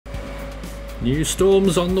New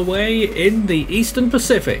storms on the way in the Eastern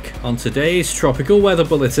Pacific on today's Tropical Weather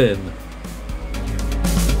Bulletin.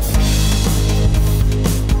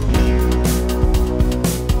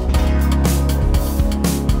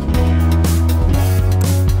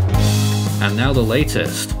 And now the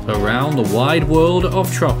latest around the wide world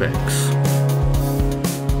of tropics.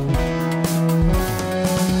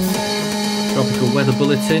 Tropical Weather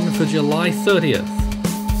Bulletin for July 30th.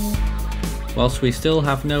 Whilst we still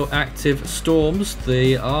have no active storms,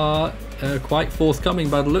 they are quite forthcoming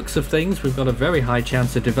by the looks of things. We've got a very high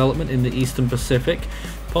chance of development in the Eastern Pacific,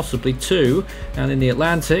 possibly two, and in the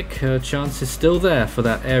Atlantic, chance is still there for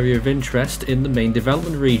that area of interest in the main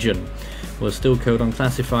development region. We're still code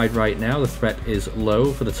unclassified right now, the threat is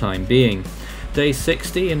low for the time being. Day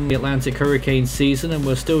 60 in the Atlantic hurricane season, and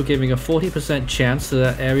we're still giving a 40% chance to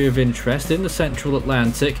that area of interest in the central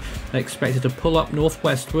Atlantic, expected to pull up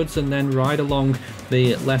northwestwards and then ride along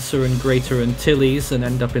the Lesser and Greater Antilles and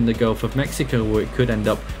end up in the Gulf of Mexico, where it could end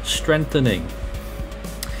up strengthening.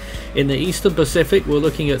 In the Eastern Pacific, we're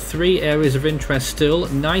looking at three areas of interest still.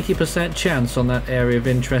 90% chance on that area of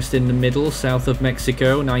interest in the middle, south of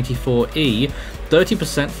Mexico, 94E.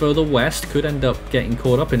 30% further west, could end up getting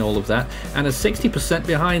caught up in all of that. And a 60%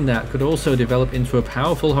 behind that could also develop into a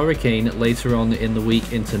powerful hurricane later on in the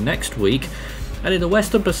week into next week. And in the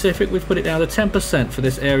Western Pacific, we've put it down to 10% for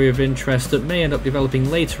this area of interest that may end up developing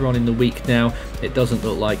later on in the week now. It doesn't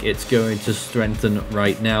look like it's going to strengthen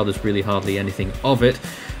right now. There's really hardly anything of it.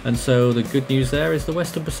 And so the good news there is the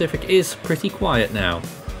Western Pacific is pretty quiet now.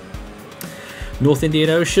 North Indian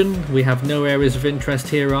Ocean, we have no areas of interest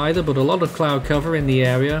here either, but a lot of cloud cover in the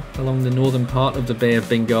area along the northern part of the Bay of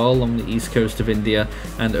Bengal, along the east coast of India,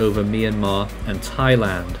 and over Myanmar and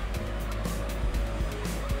Thailand.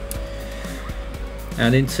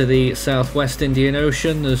 And into the southwest Indian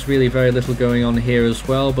Ocean, there's really very little going on here as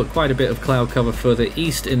well, but quite a bit of cloud cover further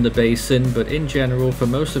east in the basin. But in general, for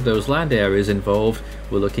most of those land areas involved,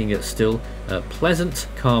 we're looking at still pleasant,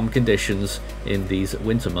 calm conditions in these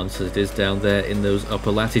winter months as it is down there in those upper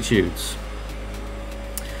latitudes.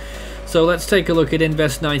 So let's take a look at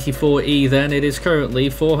Invest 94E then. It is currently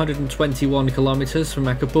 421 kilometers from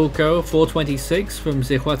Acapulco, 426 from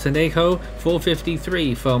Zihuatanejo,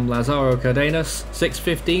 453 from Lázaro Cárdenas,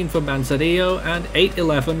 615 from Manzanillo, and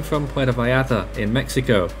 811 from Puerto Vallarta in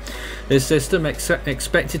Mexico. This system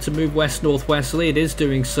expected to move west-northwesterly. It is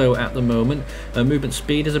doing so at the moment. Movement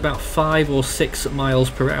speed is about 5 or 6 miles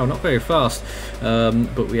per hour, not very fast,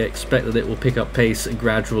 but we expect that it will pick up pace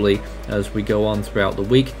gradually as we go on throughout the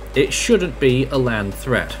week. It shouldn't be a land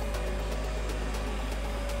threat.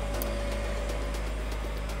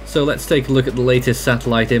 So let's take a look at the latest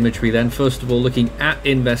satellite imagery then. First of all, looking at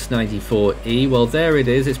Invest 94E, well there it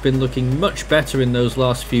is. It's been looking much better in those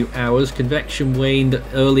last few hours. Convection waned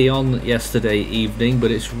early on yesterday evening,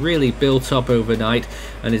 but it's really built up overnight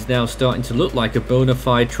and is now starting to look like a bona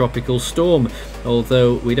fide tropical storm.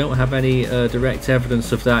 Although we don't have any direct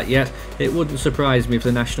evidence of that yet, it wouldn't surprise me if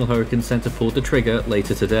the National Hurricane Center pulled the trigger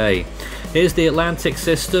later today. Here's the Atlantic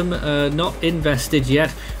system, not invested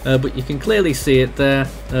yet, but you can clearly see it there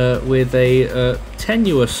with a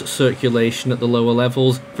tenuous circulation at the lower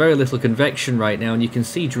levels. Very little convection right now, and you can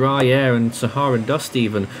see dry air and Saharan dust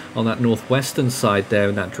even on that northwestern side there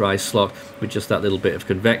in that dry slot with just that little bit of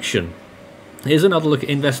convection. Here's another look at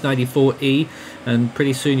Invest 94E, and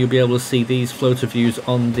pretty soon you'll be able to see these floater views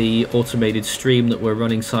on the automated stream that we're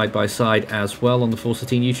running side by side as well on the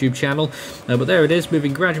 413 YouTube channel. But there it is,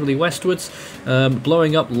 moving gradually westwards,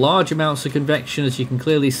 blowing up large amounts of convection, as you can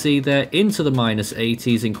clearly see there, into the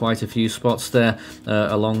 -80s in quite a few spots there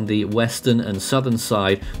along the western and southern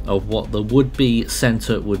side of what the would-be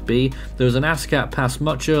center would be. There was an ASCAP pass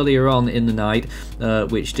much earlier on in the night,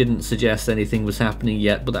 which didn't suggest anything was happening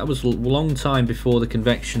yet, but that was a long time before the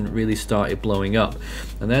convection really started blowing up.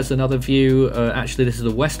 And there's another view. Actually, this is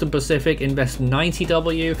the Western Pacific, Invest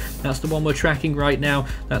 90W. That's the one we're tracking right now.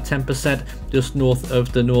 That 10% just north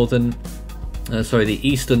of the the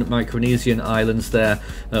eastern Micronesian islands there,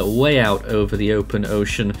 way out over the open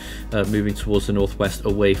ocean, moving towards the northwest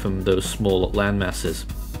away from those small land masses.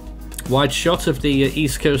 Wide shot of the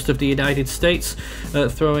east coast of the United States,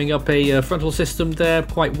 throwing up a frontal system there,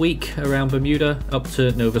 quite weak around Bermuda up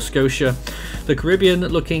to Nova Scotia. The Caribbean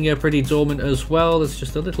looking pretty dormant as well. There's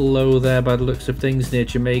just a little low there by the looks of things near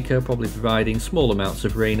Jamaica, probably providing small amounts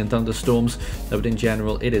of rain and thunderstorms, but in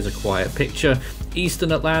general it is a quiet picture.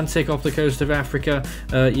 Eastern Atlantic off the coast of Africa,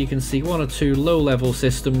 you can see one or two low-level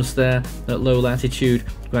systems there at low latitude,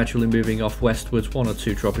 gradually moving off westwards, one or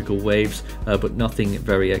two tropical waves, but nothing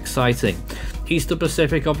very exciting. Eastern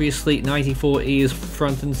Pacific, obviously 94E is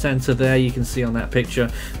front and center there, you can see on that picture.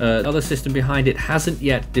 Other system behind it hasn't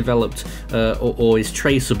yet developed or is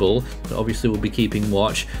traceable, but obviously we'll be keeping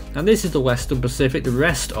watch. And this is the Western Pacific, the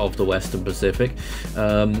rest of the Western Pacific,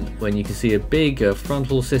 when you can see a big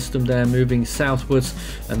frontal system there moving southwards,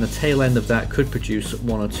 and the tail end of that could produce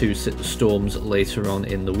 1 or 2 storms later on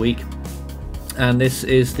in the week. And this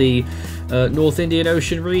is the North Indian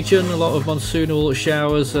Ocean region. A lot of monsoonal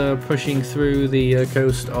showers pushing through the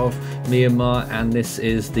coast of Myanmar, and this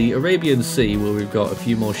is the Arabian Sea, where we've got a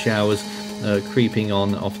few more showers creeping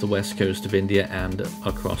on off the west coast of India and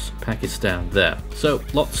across Pakistan there. So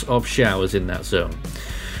lots of showers in that zone.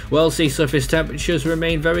 Well, sea surface temperatures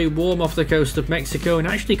remain very warm off the coast of Mexico, and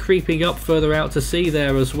actually creeping up further out to sea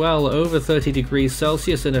there as well, over 30 degrees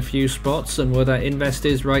Celsius in a few spots, and where that invest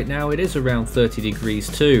is right now, it is around 30 degrees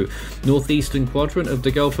too. Northeastern quadrant of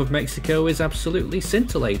the Gulf of Mexico is absolutely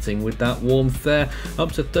scintillating with that warmth there,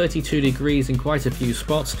 up to 32 degrees in quite a few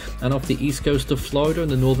spots, and off the east coast of Florida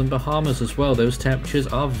and the northern Bahamas as well, those temperatures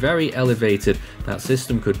are very elevated. That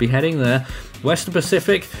system could be heading there. Western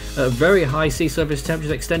Pacific, very high sea surface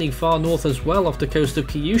temperatures extending far north as well off the coast of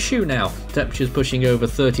Kyushu now. Temperatures pushing over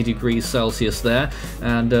 30 degrees Celsius there,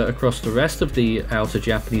 and across the rest of the outer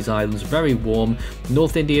Japanese islands, very warm.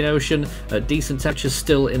 North Indian Ocean, decent temperatures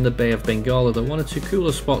still in the Bay of Bengal, although 1 or 2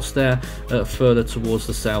 cooler spots there further towards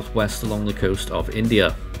the southwest along the coast of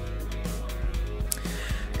India.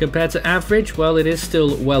 Compared to average, well, it is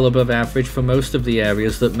still well above average for most of the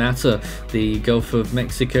areas that matter. The Gulf of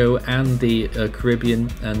Mexico and the Caribbean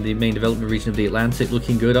and the main development region of the Atlantic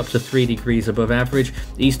looking good, up to 3 degrees above average.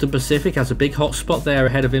 Eastern Pacific has a big hot spot there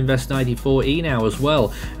ahead of Invest 94E now as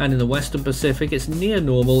well. And in the Western Pacific, it's near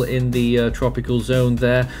normal in the tropical zone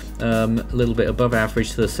there, a little bit above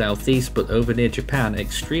average to the southeast, but over near Japan,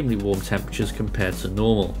 extremely warm temperatures compared to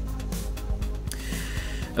normal.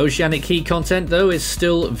 Oceanic heat content, though, is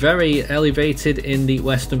still very elevated in the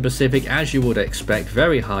Western Pacific, as you would expect.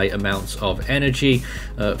 Very high amounts of energy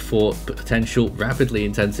for potential rapidly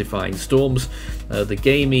intensifying storms. The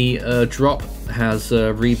gamey drop has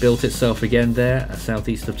rebuilt itself again there,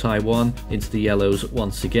 southeast of Taiwan, into the yellows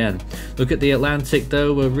once again. Look at the Atlantic,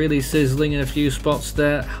 though, we're really sizzling in a few spots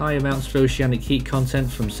there. High amounts of oceanic heat content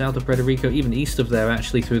from south of Puerto Rico, even east of there,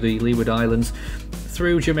 actually, through the Leeward Islands,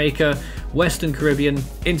 through Jamaica, Western Caribbean,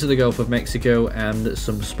 into the Gulf of Mexico, and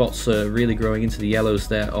some spots really growing into the yellows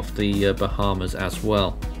there off the Bahamas as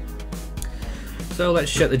well. So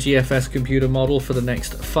let's check the GFS computer model for the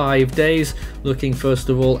next 5 days, looking first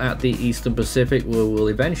of all at the Eastern Pacific, where we'll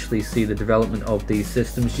eventually see the development of these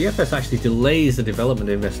systems. GFS actually delays the development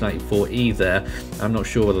of Invest 94E there. I'm not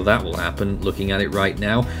sure whether that will happen looking at it right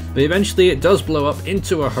now, but eventually it does blow up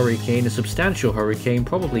into a hurricane, a substantial hurricane,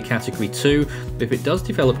 probably category 2. If it does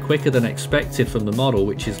develop quicker than expected from the model,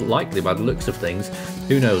 which is likely by the looks of things,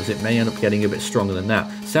 who knows, it may end up getting a bit stronger than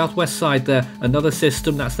that. Southwest side there, another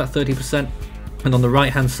system, that's that 30%. And on the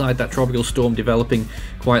right hand side, that tropical storm developing,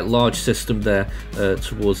 quite large system there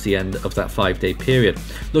towards the end of that 5-day period.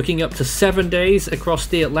 Looking up to 7 days across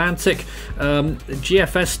the Atlantic,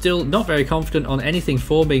 GFS still not very confident on anything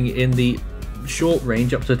forming in the short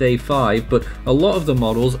range up to day 5, but a lot of the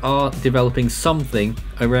models are developing something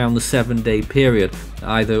around the 7-day period,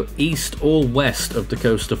 either east or west of the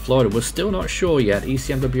coast of Florida. We're still not sure yet.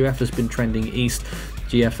 ECMWF has been trending east,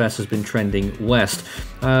 GFS has been trending west.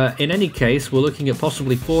 In any case, we're looking at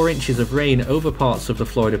possibly 4 inches of rain over parts of the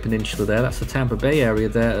Florida Peninsula there. That's the Tampa Bay area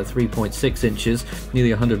there at 3.6 inches,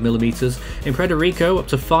 nearly 100 millimeters. In Puerto Rico, up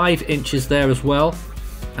to 5 inches there as well.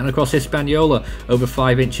 And across Hispaniola, over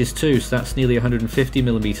 5 inches too, so that's nearly 150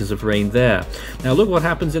 millimeters of rain there. Now look what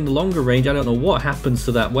happens in the longer range. I don't know what happens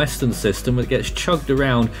to that western system. It gets chugged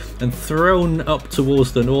around and thrown up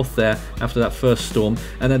towards the north there after that first storm,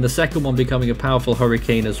 and then the second one becoming a powerful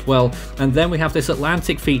hurricane as well. And then we have this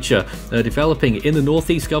Atlantic feature developing in the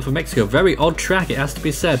northeast Gulf of Mexico. Very odd track, it has to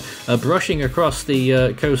be said, brushing across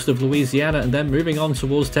the coast of Louisiana and then moving on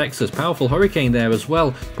towards Texas. Powerful hurricane there as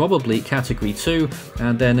well, probably category 2,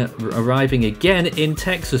 and then arriving again in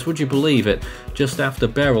Texas, would you believe it, just after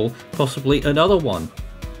Beryl, possibly another one.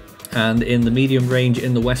 And in the medium range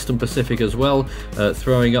in the Western Pacific as well,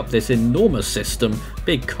 throwing up this enormous system,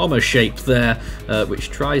 big comma shape there,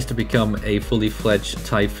 which tries to become a fully fledged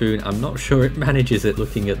typhoon. I'm not sure it manages it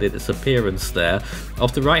looking at its appearance there.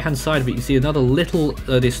 Off the right hand side of it, you see another little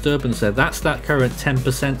disturbance there. That's that current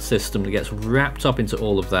 10% system that gets wrapped up into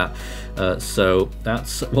all of that. So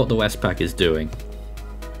that's what the Westpac is doing.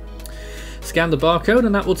 Scan the barcode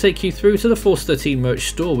and that will take you through to the Force 13 merch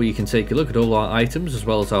store, where you can take a look at all our items as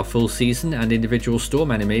well as our full season and individual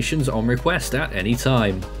storm animations on request at any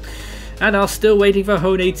time. And are still waiting for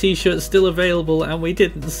Hone t-shirts still available, and we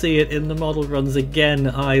didn't see it in the model runs again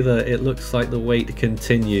either. It looks like the wait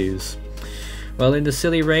continues. Well, in the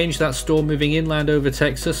Scilly range, that storm moving inland over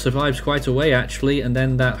Texas survives quite a way actually, and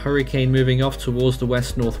then that hurricane moving off towards the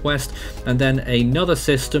west-northwest, and then another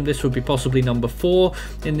system, this would be possibly number 4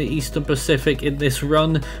 in the Eastern Pacific in this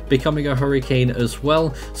run, becoming a hurricane as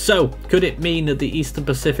well. So, could it mean that the Eastern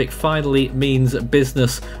Pacific finally means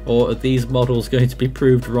business, or are these models going to be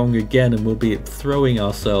proved wrong again and we'll be throwing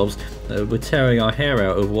ourselves, we're tearing our hair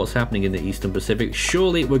out over what's happening in the Eastern Pacific?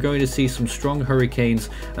 Surely we're going to see some strong hurricanes,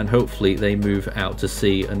 and hopefully they move out to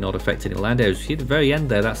sea and not affect any land areas. You see at the very end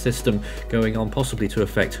there, that system going on possibly to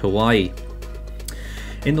affect Hawaii.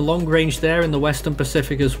 In the long range there in the Western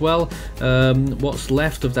Pacific as well, what's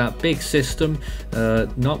left of that big system?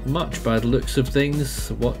 Not much by the looks of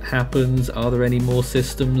things. What happens? Are there any more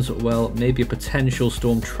systems? Well, maybe a potential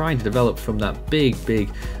storm trying to develop from that big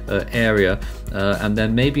area, and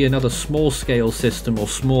then maybe another small scale system or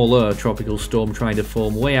smaller tropical storm trying to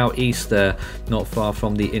form way out east there, not far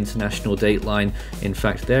from the international date line. In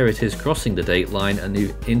fact, there it is crossing the date line and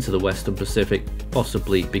into the Western Pacific,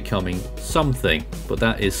 possibly becoming something, but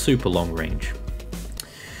that is super long range.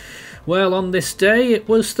 Well, on this day, it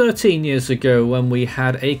was 13 years ago when we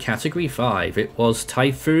had a Category 5. It was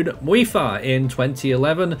Typhoon Muifa in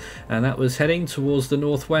 2011, and that was heading towards the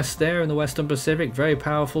northwest there in the Western Pacific. Very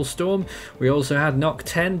powerful storm. We also had Knock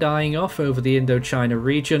 10 dying off over the Indochina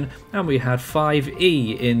region, and we had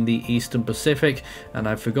 5E in the Eastern Pacific, and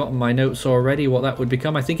I've forgotten my notes already what that would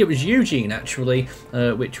become. I think it was Eugene, actually,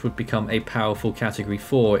 which would become a powerful Category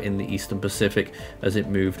 4 in the Eastern Pacific as it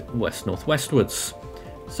moved west-northwestwards.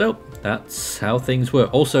 So that's how things were.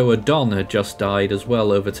 Also, a Don had just died as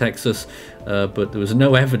well over Texas, but there was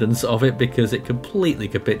no evidence of it because it completely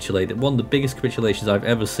capitulated. One of the biggest capitulations I've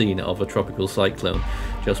ever seen of a tropical cyclone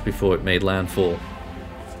just before it made landfall.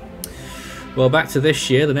 Well, back to this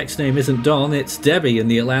year, the next name isn't Don, it's Debbie in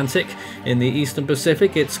the Atlantic. In the Eastern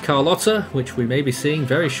Pacific, it's Carlotta, which we may be seeing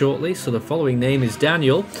very shortly, so the following name is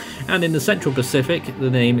Daniel. And in the Central Pacific, the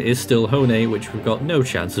name is still Hone, which we've got no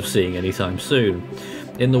chance of seeing anytime soon.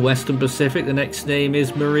 In the Western Pacific, the next name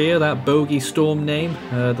is Maria, that bogey storm name.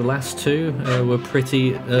 The last two were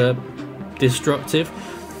pretty destructive.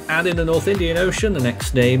 And in the North Indian Ocean, the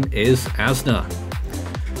next name is Asna.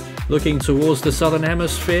 Looking towards the southern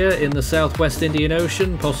hemisphere in the southwest Indian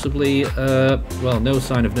Ocean, possibly, well, no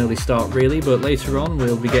sign of an early start really, but later on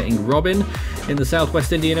we'll be getting Robin. In the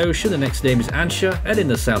southwest Indian Ocean, the next name is Ansha, and in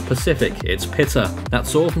the South Pacific, it's Pitta.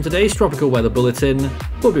 That's all from today's Tropical Weather Bulletin.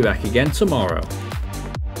 We'll be back again tomorrow.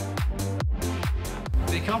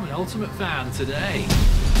 Become an Ultimate Fan today.